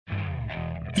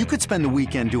You could spend the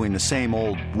weekend doing the same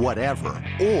old whatever,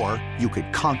 or you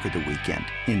could conquer the weekend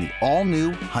in the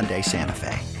all-new Hyundai Santa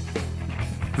Fe.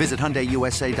 Visit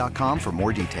HyundaiUSA.com for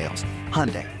more details.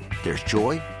 Hyundai, there's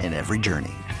joy in every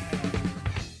journey.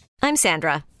 I'm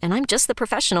Sandra, and I'm just the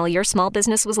professional your small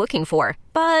business was looking for.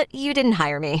 But you didn't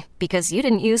hire me because you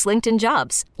didn't use LinkedIn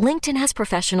Jobs. LinkedIn has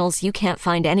professionals you can't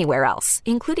find anywhere else,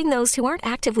 including those who aren't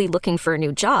actively looking for a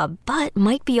new job, but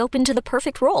might be open to the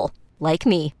perfect role, like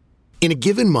me. In a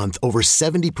given month, over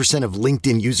 70% of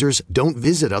LinkedIn users don't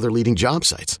visit other leading job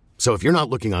sites. So if you're not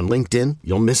looking on LinkedIn,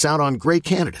 you'll miss out on great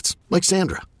candidates like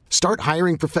Sandra. Start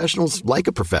hiring professionals like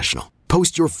a professional.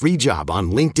 Post your free job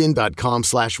on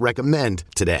linkedin.com/recommend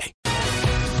today.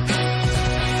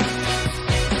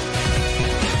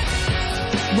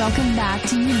 Welcome back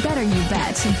to You Better You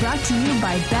Bet, brought to you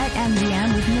by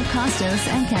BetMGM with Nick Costos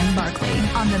and Ken Barkley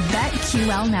on the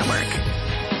BetQL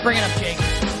network. Bring it up, Jake.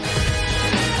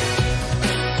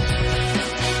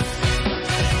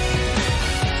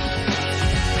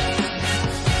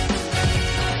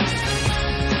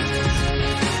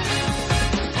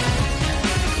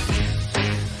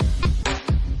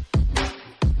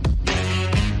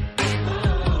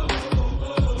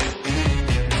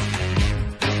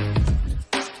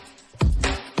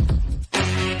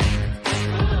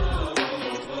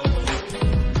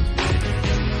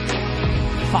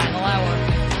 Final hour.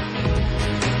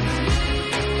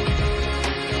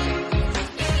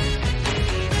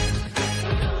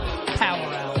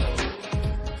 Power hour.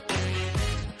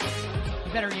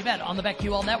 You better you bet on the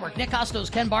BetQL network. Nick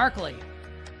Costos, Ken Barkley.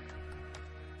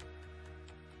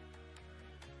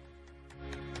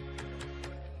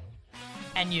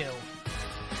 And you.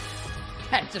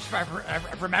 Hey, just I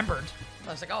remembered.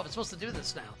 I was like, oh, I'm supposed to do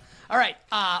this now. All right.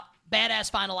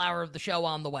 Badass final hour of the show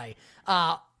on the way.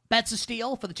 Bets of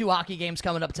steel for the two hockey games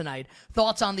coming up tonight.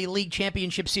 Thoughts on the league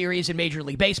championship series in Major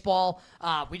League Baseball.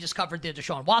 We just covered the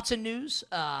Deshaun Watson news.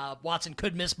 Watson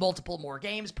could miss multiple more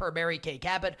games per Mary Kay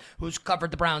Cabot, who's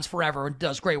covered the Browns forever and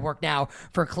does great work now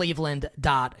for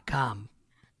Cleveland.com.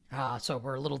 So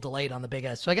we're a little delayed on the big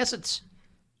S. So I guess it's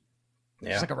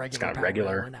like a regular. It's kind of power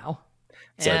regular hour now.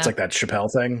 So it's like that Chappelle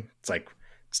thing. It's like,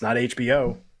 it's not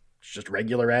HBO. It's just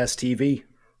regular ass TV.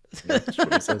 That's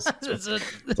what he says. It's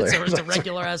a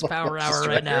regular ass power hour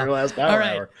right now. Regular ass power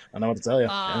hour. I don't know what to tell you.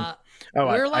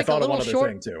 We're I like thought a of one little other short.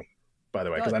 thing too, by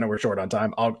the way, because I know we're short on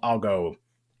time. I'll go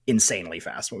insanely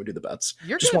fast when we do the bets.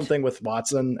 You're just good. one thing with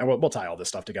Watson, and we'll tie all this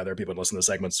stuff together. People listen to the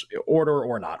segments, order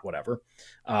or not, whatever.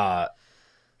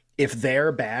 If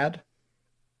they're bad,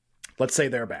 let's say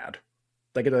they're bad.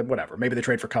 They get whatever. Maybe they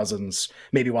trade for Cousins.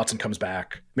 Maybe Watson comes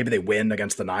back. Maybe they win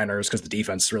against the Niners because the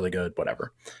defense is really good.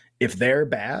 Whatever. If they're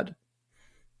bad,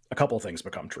 a couple of things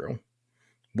become true.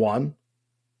 One,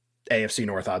 AFC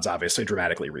North odds obviously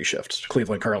dramatically reshift.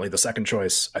 Cleveland currently the second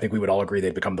choice. I think we would all agree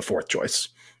they'd become the fourth choice.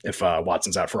 If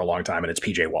Watson's out for a long time and it's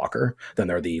PJ Walker, then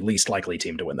they're the least likely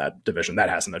team to win that division. That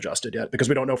hasn't adjusted yet because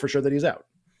we don't know for sure that he's out.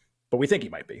 But we think he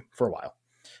might be for a while.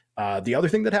 The other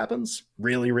thing that happens,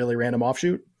 really, really random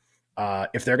offshoot,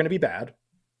 if they're going to be bad,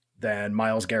 then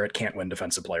Myles Garrett can't win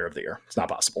Defensive Player of the Year. It's not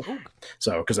possible.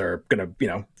 So, because they're going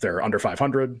to, they're under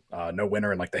 500. No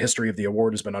winner in like the history of the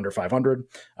award has been under 500.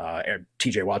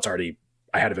 TJ Watt's already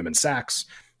ahead of him in sacks.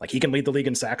 Like he can lead the league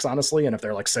in sacks, honestly. And if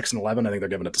they're like 6-11, I think they're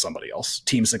giving it to somebody else.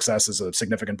 Team success is a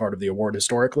significant part of the award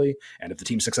historically. And if the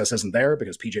team success isn't there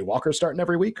because PJ Walker's starting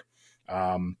every week,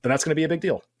 then that's going to be a big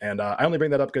deal. And I only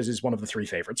bring that up because he's one of the three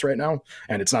favorites right now.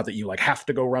 And it's not that you like have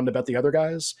to go run to bet the other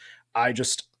guys.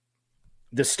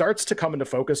 This starts to come into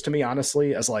focus to me,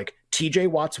 honestly, as like TJ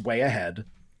Watt's way ahead.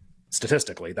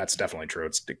 Statistically, that's definitely true.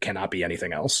 It cannot be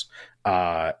anything else.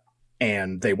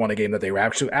 And they won a game that they were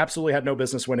actually absolutely had no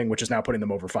business winning, which is now putting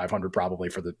them over 500 probably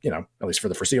for the, at least for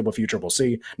the foreseeable future. We'll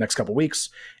see next couple weeks.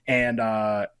 And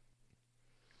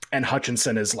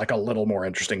Hutchinson is like a little more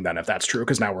interesting than if that's true,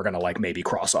 because now we're going to like maybe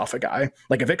cross off a guy.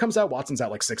 Like if it comes out Watson's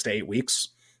out like 6 to 8 weeks,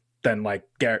 then like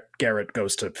Garrett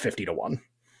goes to 50-1.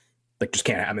 Like just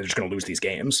can't, they're just going to lose these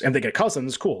games. And they get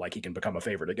Cousins, cool. Like he can become a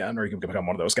favorite again, or he can become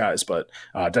one of those guys. But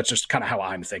that's just kind of how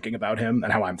I'm thinking about him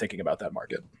and how I'm thinking about that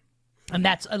market. And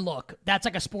that's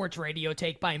like a sports radio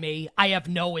take by me. I have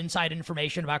no inside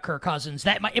information about Kirk Cousins.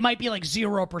 It might be like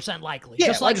 0% likely. Yeah,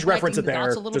 just like I just reference it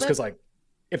there just because like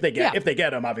if they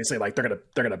get him, obviously like they're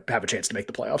gonna have a chance to make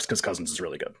the playoffs because Cousins is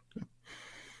really good.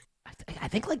 I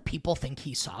think like people think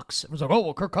he sucks. It was like, oh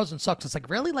well, Kirk Cousins sucks. It's like,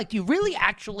 really? Like, do you really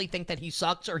actually think that he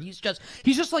sucks, or he's just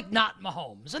like not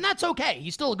Mahomes, and that's okay.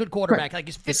 He's still a good quarterback. Right. Like,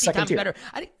 he's 50 times better.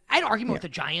 I had an argument with a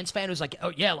Giants fan who's like,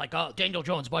 oh yeah, like Daniel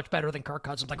Jones much better than Kirk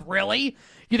Cousins. Like, really?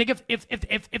 You think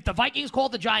if the Vikings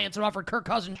called the Giants and offered Kirk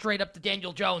Cousins straight up to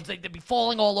Daniel Jones, they'd be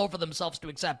falling all over themselves to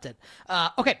accept it.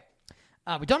 Okay.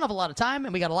 We don't have a lot of time,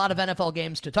 and we got a lot of NFL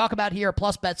games to talk about here,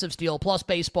 plus bets of steel, plus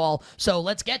baseball. So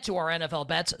let's get to our NFL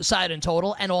bets, side and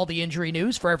total, and all the injury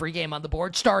news for every game on the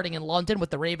board, starting in London with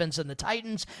the Ravens and the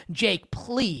Titans. Jake,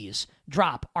 please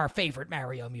drop our favorite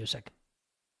Mario music.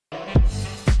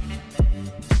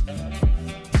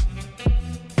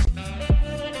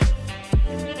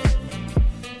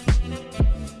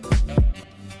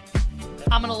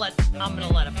 I'm gonna let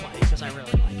it play because I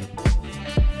really like it.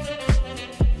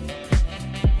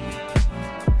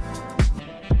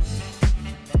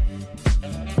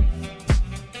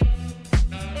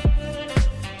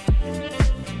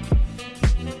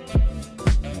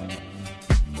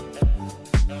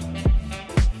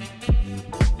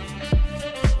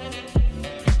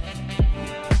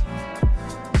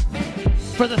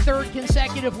 For the third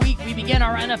consecutive week, we begin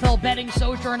our NFL betting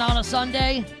sojourn on a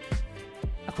Sunday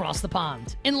across the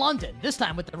pond in London, this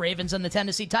time with the Ravens and the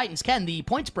Tennessee Titans. Ken, the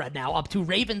point spread now up to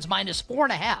Ravens minus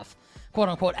 4.5,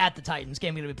 quote-unquote, at the Titans.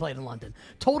 Game going to be played in London.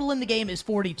 Total in the game is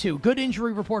 42. Good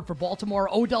injury report for Baltimore.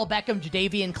 Odell Beckham,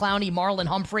 Jadeveon Clowney, Marlon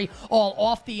Humphrey, all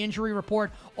off the injury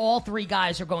report. All three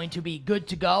guys are going to be good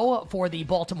to go for the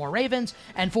Baltimore Ravens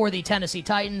and for the Tennessee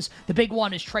Titans. The big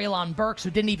one is Treylon Burks, who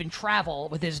didn't even travel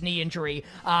with his knee injury.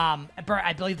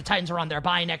 I believe the Titans are on their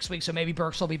bye next week, so maybe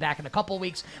Burks will be back in a couple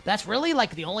weeks. That's really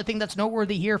like the only thing that's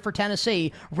noteworthy here for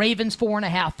Tennessee. Ravens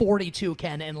 4.5, 42,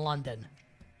 Ken, in London.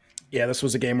 Yeah, this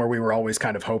was a game where we were always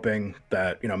kind of hoping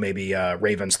that, maybe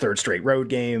Ravens' third straight road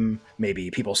game, maybe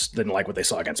people didn't like what they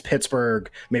saw against Pittsburgh,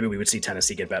 maybe we would see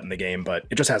Tennessee get bet in the game, but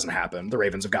it just hasn't happened. The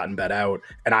Ravens have gotten bet out,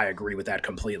 and I agree with that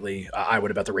completely. I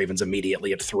would have bet the Ravens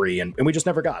immediately at 3, and we just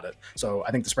never got it. So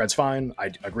I think the spread's fine.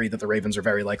 I agree that the Ravens are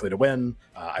very likely to win.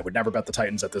 I would never bet the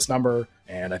Titans at this number,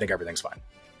 and I think everything's fine.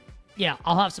 Yeah,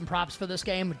 I'll have some props for this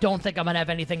game. Don't think I'm going to have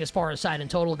anything as far as side and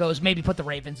total goes. Maybe put the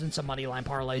Ravens in some money line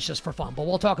parlays just for fun. But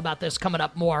we'll talk about this coming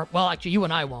up more. Well, actually, you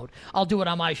and I won't. I'll do it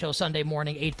on my show Sunday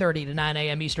morning, 8:30 to 9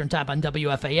 a.m. Eastern Time on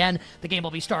WFAN. The game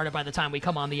will be started by the time we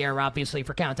come on the air, obviously,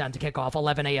 for Countdown to Kickoff,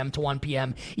 11 a.m. to 1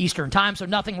 p.m. Eastern Time. So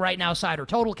nothing right now, side or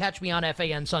total. Catch me on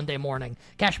FAN Sunday morning.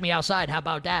 Catch me outside. How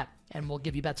about that? And we'll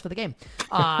give you bets for the game.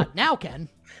 Now, Ken,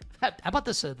 how about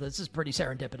this? This is pretty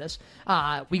serendipitous.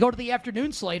 We go to the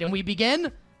afternoon slate, and we begin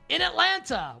in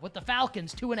Atlanta with the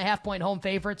Falcons, 2.5-point home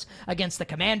favorites against the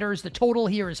Commanders. The total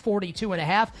here is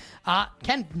 42.5.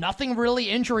 Ken, nothing really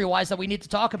injury-wise that we need to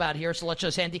talk about here, so let's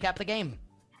just handicap the game.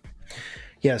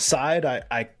 Yeah, side,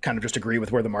 I kind of just agree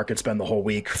with where the market's been the whole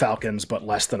week. Falcons, but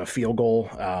less than a field goal.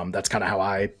 That's kind of how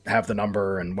I have the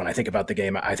number. And when I think about the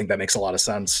game, I think that makes a lot of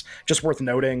sense. Just worth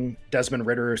noting, Desmond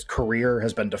Ridder's career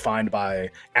has been defined by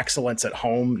excellence at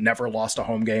home, never lost a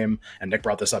home game. And Nick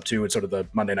brought this up too. It's sort of the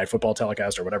Monday Night Football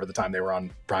telecast or whatever the time they were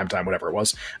on, primetime, whatever it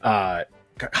was.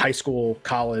 High school,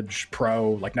 college,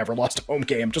 pro, like never lost a home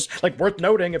game. Just like worth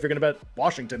noting if you're going to bet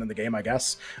Washington in the game, I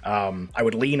guess. I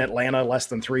would lean Atlanta less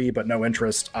than 3, but no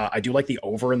interest. I do like the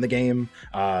over in the game,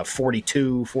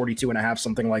 42.5,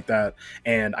 something like that.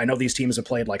 And I know these teams have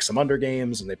played like some under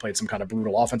games and they played some kind of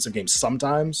brutal offensive games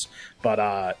sometimes,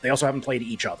 but they also haven't played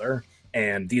each other.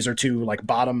 And these are two like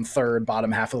bottom third,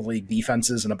 bottom half of the league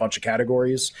defenses in a bunch of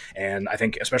categories. And I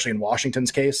think, especially in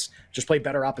Washington's case, just played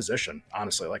better opposition,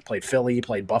 honestly. Like played Philly,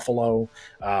 played Buffalo.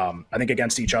 I think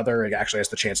against each other, it actually has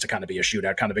the chance to kind of be a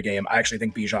shootout kind of a game. I actually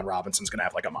think Bijan Robinson's going to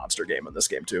have like a monster game in this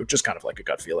game too. Just kind of like a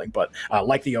gut feeling. But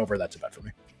like the over, that's a bet for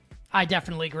me. I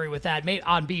definitely agree with that. Maybe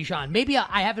on Bijan. Maybe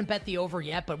I haven't bet the over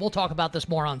yet, but we'll talk about this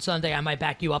more on Sunday. I might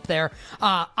back you up there.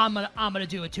 I'm gonna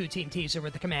do a 2-team teaser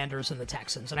with the Commanders and the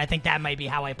Texans, and I think that might be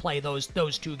how I play those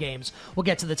two games. We'll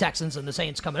get to the Texans and the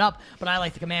Saints coming up, but I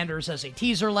like the Commanders as a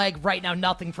teaser leg. Right now,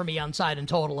 nothing for me on side and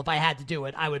total. If I had to do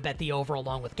it, I would bet the over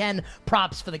along with Ken.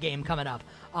 Props for the game coming up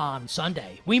on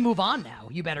Sunday. We move on now.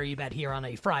 You bet here on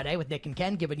a Friday with Nick and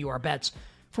Ken, giving you our bets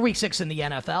for Week 6 in the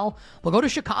NFL. We'll go to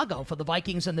Chicago for the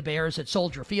Vikings and the Bears at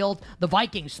Soldier Field. The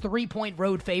Vikings, 3-point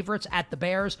road favorites at the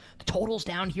Bears. The total's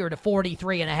down here to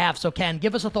 43.5. So, Ken,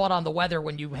 give us a thought on the weather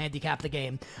when you handicap the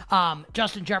game.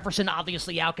 Justin Jefferson,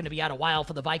 obviously out, going to be out a while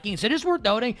for the Vikings. It is worth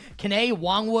noting, Kene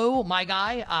Nwangwu, my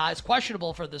guy, is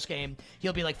questionable for this game.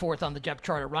 He'll be like 4th on the depth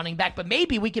chart at running back, but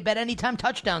maybe we could bet anytime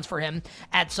touchdowns for him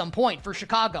at some point. For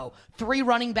Chicago, 3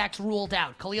 running backs ruled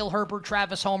out. Khalil Herbert,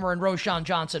 Travis Homer, and Roshan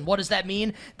Johnson. What does that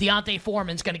mean? Deontay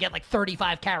Foreman's going to get like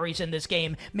 35 carries in this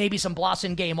game, maybe some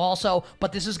Blossom game also,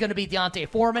 but this is going to be Deontay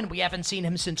Foreman. We haven't seen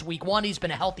him since week 1. He's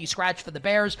been a healthy scratch for the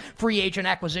Bears. Free agent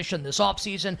acquisition this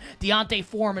offseason. Deontay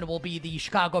Foreman will be the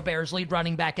Chicago Bears lead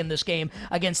running back in this game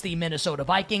against the Minnesota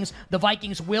Vikings. The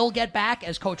Vikings will get back,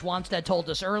 as Coach Wanstead told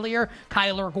us earlier,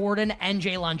 Kyler Gordon and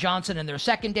Jalen Johnson in their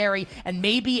secondary, and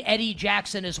maybe Eddie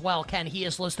Jackson as well. Ken, he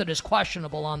is listed as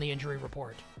questionable on the injury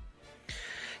report.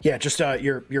 Yeah, just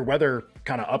your weather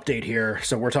kind of update here.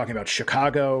 So we're talking about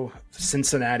Chicago,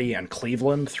 Cincinnati, and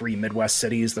Cleveland, 3 Midwest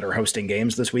cities that are hosting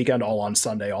games this weekend, all on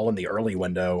Sunday, all in the early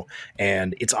window.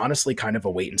 And it's honestly kind of a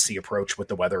wait-and-see approach with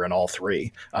the weather in all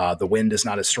 3. The wind is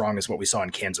not as strong as what we saw in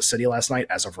Kansas City last night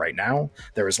as of right now.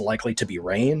 There is likely to be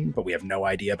rain, but we have no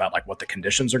idea about like what the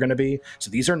conditions are going to be. So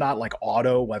these are not like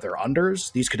auto weather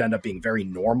unders. These could end up being very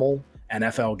normal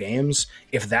NFL games.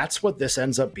 If that's what this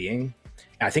ends up being,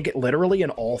 I think it literally in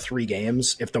all 3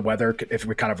 games, if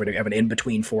we kind of have an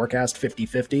in-between forecast,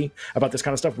 50-50 about this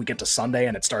kind of stuff, we get to Sunday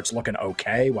and it starts looking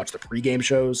okay. Watch the pregame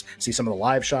shows, see some of the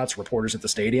live shots, reporters at the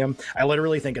stadium. I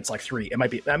literally think it's like 3. It might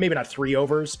be, maybe not 3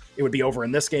 overs. It would be over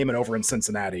in this game and over in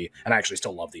Cincinnati. And I actually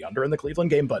still love the under in the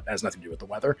Cleveland game, but it has nothing to do with the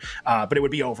weather. But it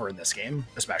would be over in this game,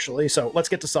 especially. So let's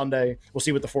get to Sunday. We'll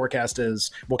see what the forecast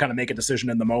is. We'll kind of make a decision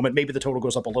in the moment. Maybe the total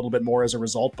goes up a little bit more as a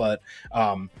result, but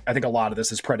I think a lot of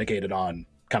this is predicated on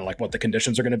kind of like what the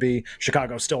conditions are going to be.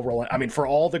 Chicago's still rolling. I mean, for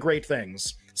all the great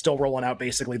things, still rolling out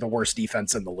basically the worst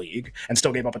defense in the league and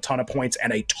still gave up a ton of points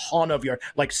and a ton of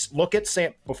look at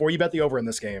Sam, before you bet the over in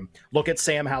this game, look at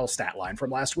Sam Howell's stat line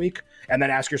from last week and then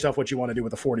ask yourself what you want to do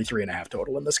with a 43.5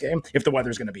 total in this game. If the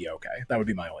weather's going to be okay, that would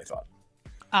be my only thought.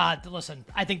 Listen,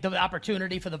 I think the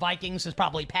opportunity for the Vikings is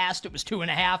probably passed. It was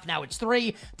 2.5. Now it's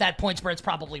 3. That point spread's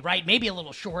probably right. Maybe a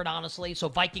little short, honestly. So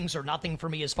Vikings are nothing for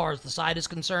me as far as the side is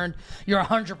concerned. You're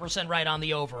 100% right on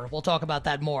the over. We'll talk about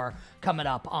that more coming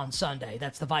up on Sunday.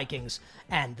 That's the Vikings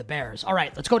and the Bears. All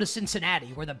right, let's go to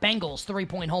Cincinnati, where the Bengals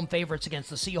 3-point home favorites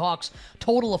against the Seahawks.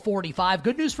 Total of 45.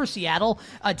 Good news for Seattle.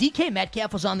 DK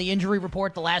Metcalf was on the injury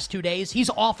report the last 2 days. He's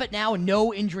off it now.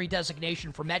 No injury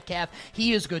designation for Metcalf.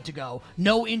 He is good to go.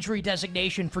 No injury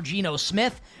designation for Geno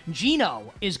Smith.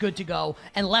 Geno is good to go.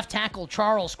 And left tackle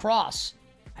Charles Cross.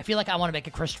 I feel like I want to make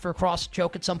a Christopher Cross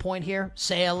joke at some point here.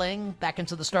 Sailing back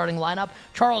into the starting lineup.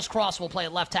 Charles Cross will play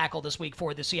at left tackle this week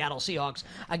for the Seattle Seahawks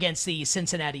against the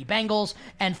Cincinnati Bengals.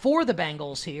 And for the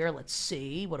Bengals here, let's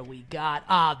see, what do we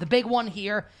got? The big one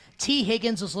here, T.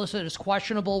 Higgins is listed as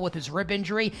questionable with his rib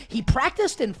injury. He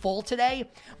practiced in full today.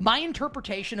 My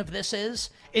interpretation of this is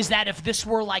that if this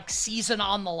were like season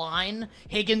on the line,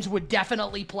 Higgins would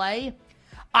definitely play.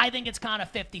 I think it's kind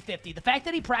of 50-50. The fact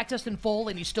that he practiced in full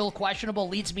and he's still questionable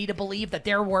leads me to believe that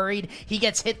they're worried he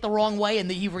gets hit the wrong way and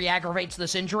that he re-aggravates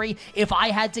this injury. If I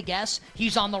had to guess,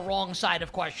 he's on the wrong side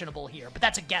of questionable here. But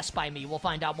that's a guess by me. We'll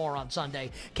find out more on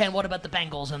Sunday. Ken, what about the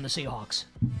Bengals and the Seahawks?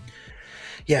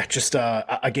 Yeah, just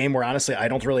a game where honestly I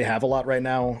don't really have a lot right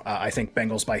now. I think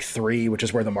Bengals by 3, which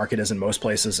is where the market is in most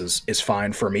places, is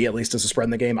fine for me, at least as a spread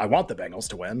in the game. I want the Bengals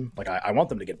to win. Like I want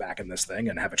them to get back in this thing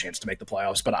and have a chance to make the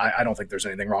playoffs, but I don't think there's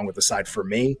anything wrong with the side for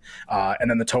me. And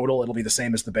then the total, it'll be the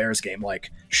same as the Bears game. Like,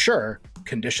 sure,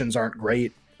 conditions aren't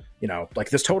great. You know,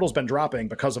 like this total's been dropping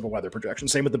because of a weather projection.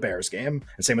 Same with the Bears game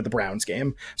and same with the Browns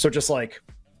game. So just like,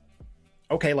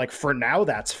 okay, like for now,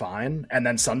 that's fine. And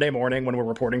then Sunday morning when we're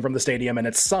reporting from the stadium and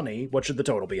it's sunny, what should the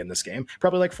total be in this game?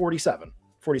 Probably like 47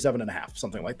 and a half,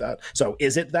 something like that. So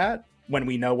is it that when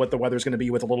we know what the weather's going to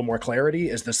be with a little more clarity?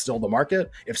 Is this still the market?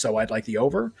 If so, I'd like the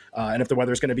over. And if the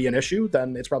weather's going to be an issue,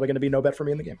 then it's probably going to be no bet for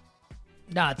me in the game.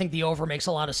 No, I think the over makes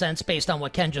a lot of sense based on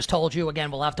what Ken just told you. Again,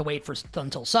 we'll have to wait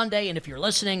until Sunday. And if you're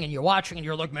listening and you're watching and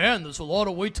you're like, man, there's a lot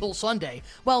of wait till Sunday.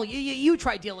 Well, you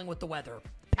try dealing with the weather,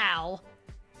 pal,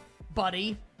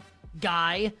 buddy,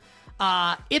 guy.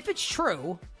 If it's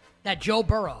true that Joe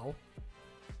Burrow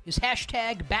is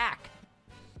hashtag back,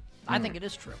 I think it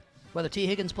is true, whether T.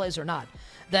 Higgins plays or not,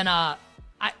 then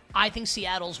I think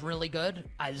Seattle's really good.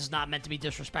 This is not meant to be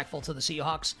disrespectful to the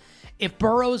Seahawks. If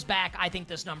Burrow's back, I think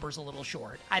this number's a little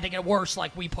short. I think at worst,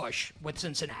 like we push with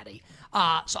Cincinnati.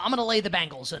 So I'm going to lay the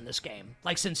Bengals in this game.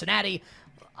 Like Cincinnati,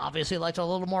 obviously liked a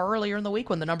little more earlier in the week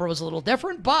when the number was a little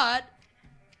different, but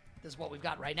this is what we've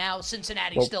got right now.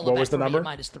 Cincinnati's still a bet for me,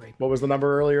 -3. What was the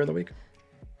number earlier in the week?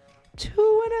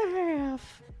 2.5.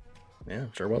 Yeah,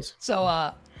 sure was.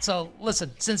 So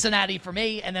listen, Cincinnati for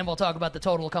me, and then we'll talk about the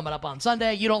total coming up on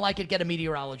Sunday. You don't like it, get a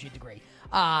meteorology degree.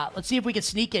 Let's see if we can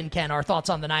sneak in, Ken, our thoughts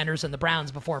on the Niners and the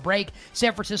Browns before break.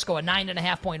 San Francisco, a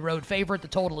 9.5-point road favorite. The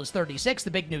total is 36.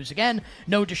 The big news again,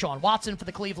 no Deshaun Watson for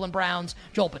the Cleveland Browns.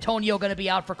 Joel Bitonio going to be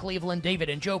out for Cleveland. David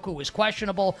Njoku is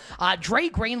questionable. Dre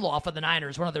Greenlaw for the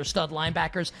Niners, one of their stud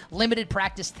linebackers, limited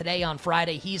practice today on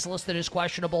Friday. He's listed as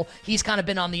questionable. He's kind of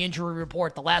been on the injury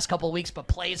report the last couple of weeks, but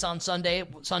plays on Sundays.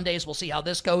 We'll see how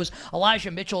this goes.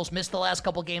 Elijah Mitchell's missed the last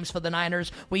couple games for the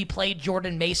Niners. We played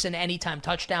Jordan Mason anytime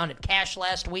touchdown at cash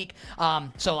last week.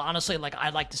 So honestly,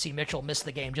 I'd like to see Mitchell miss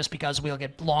the game just because we'll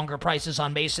get longer prices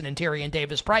on Mason and Tyrion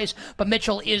Davis-Price. But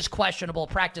Mitchell is questionable.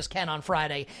 Practice Ken on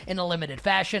Friday in a limited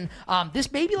fashion.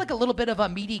 This may be like a little bit of a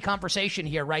meaty conversation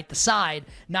here, right? The side,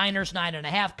 Niners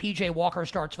 9.5. PJ Walker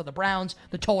starts for the Browns.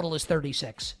 The total is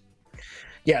 36.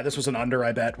 Yeah, this was an under,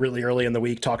 I bet, really early in the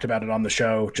week. Talked about it on the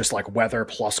show, just like weather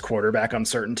plus quarterback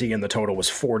uncertainty, and the total was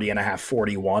 40.5,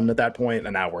 41 at that point,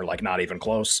 and now we're not even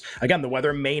close. Again, the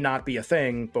weather may not be a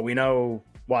thing, but we know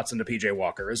Watson to PJ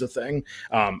Walker is a thing.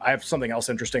 I have something else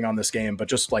interesting on this game, but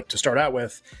just to start out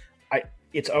with,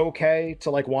 it's okay to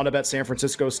want to bet San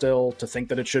Francisco still, to think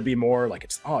that it should be more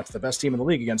it's the best team in the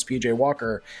league against PJ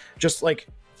Walker. Just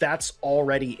that's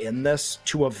already in this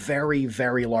to a very,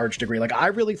 very large degree. I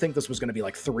really think this was going to be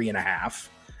 3.5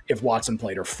 if Watson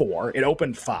played, or 4. It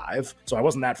opened 5, so I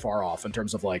wasn't that far off in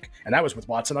terms of and that was with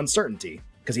Watson uncertainty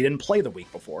because he didn't play the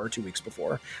week before, 2 weeks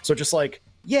before. So just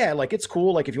it's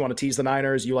cool. If you want to tease the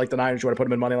Niners, you like the Niners, you want to put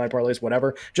them in money line parlays,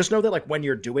 whatever. Just know that when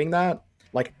you're doing that,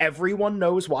 everyone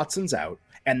knows Watson's out.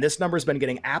 And this number's been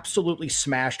getting absolutely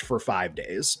smashed for 5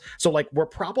 days. So we're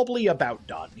probably about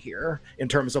done here in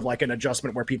terms of an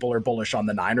adjustment where people are bullish on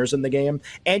the Niners in the game.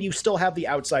 And you still have the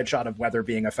outside shot of weather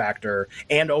being a factor.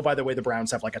 And oh, by the way, the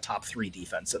Browns have a top 3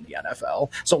 defense in the NFL.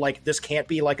 So this can't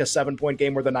be a 7-point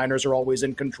game where the Niners are always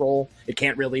in control. It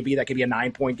can't really be. That could be a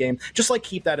 9-point game. Just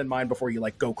keep that in mind before you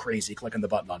go crazy clicking the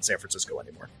button on San Francisco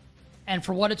anymore. And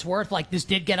for what it's worth, this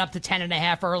did get up to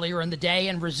 10.5 earlier in the day,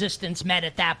 and resistance met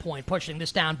at that point, pushing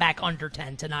this down back under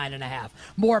 10 to 9.5.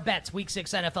 More bets, Week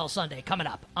 6 NFL Sunday, coming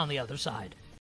up on the other side.